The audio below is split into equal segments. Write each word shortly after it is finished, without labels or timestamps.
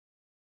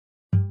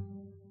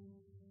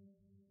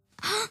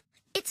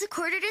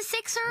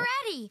5:45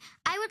 already.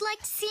 I would like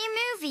to see a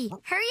movie.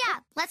 Hurry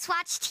up. Let's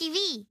watch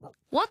TV.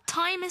 What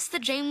time is the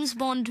James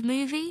Bond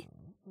movie?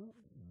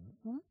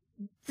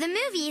 The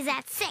movie is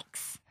at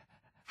 6.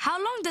 How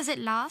long does it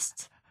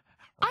last?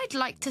 I'd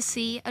like to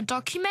see a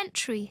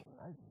documentary.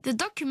 The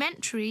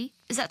documentary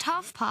is at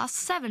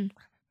 7:30.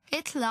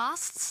 It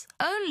lasts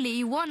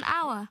only 1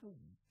 hour.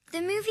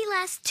 The movie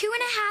lasts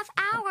 2.5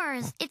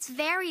 hours. It's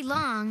very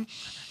long.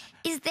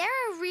 Is there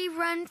a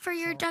rerun for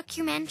your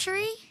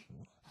documentary?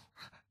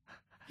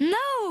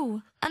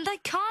 No, and I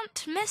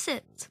can't miss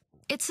it.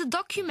 It's a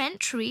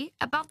documentary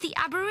about the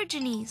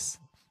Aborigines.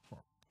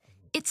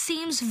 It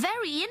seems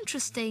very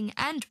interesting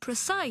and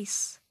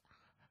precise.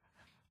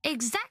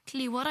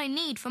 Exactly what I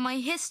need for my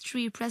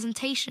history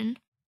presentation.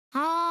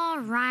 All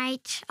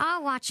right.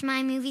 I'll watch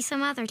my movie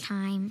some other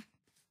time.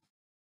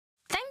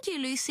 Thank you,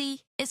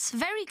 Lucy. It's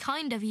very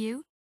kind of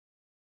you.